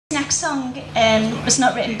next song was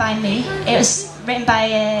not written by me. It was written by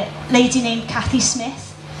a lady named Kathy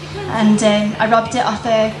Smith, and I robbed it off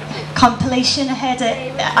a compilation I heard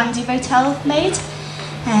Andy Votel made.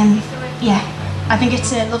 Yeah, I think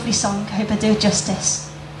it's a lovely song. I hope I do it justice.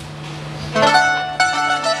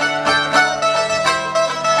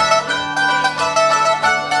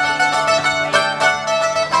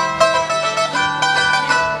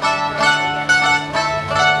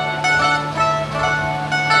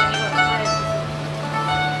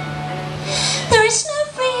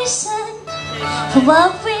 For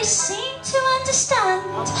what we seem to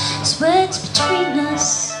understand is words between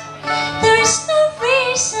us. There is no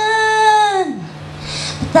reason,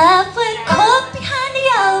 but that we're caught behind the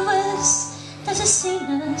hours that have seen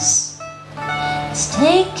us. It's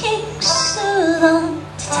taking so long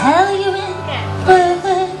to tell you in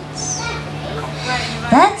words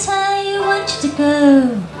that I want you to go,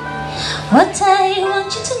 what I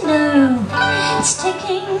want you to know. It's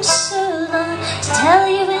taking so long to tell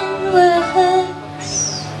you in words.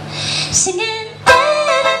 Singing da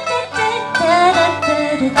da da da da da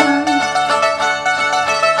da da.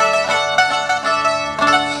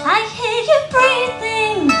 I hear you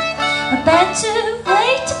breathing, a better way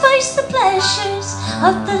to face the pleasures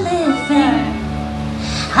of the living.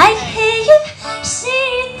 I hear you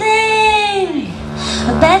seething,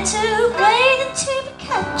 a better way than to be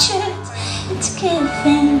captured into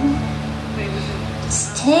giving. It's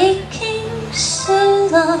taking so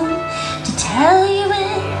long to tell you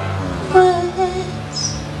in words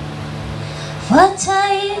what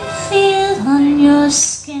I feel on your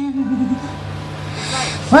skin.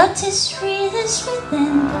 What is real is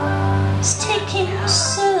within. It's taking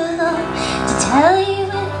so long to tell you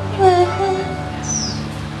in words.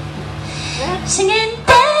 Singing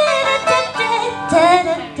da da da da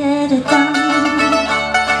da da da da.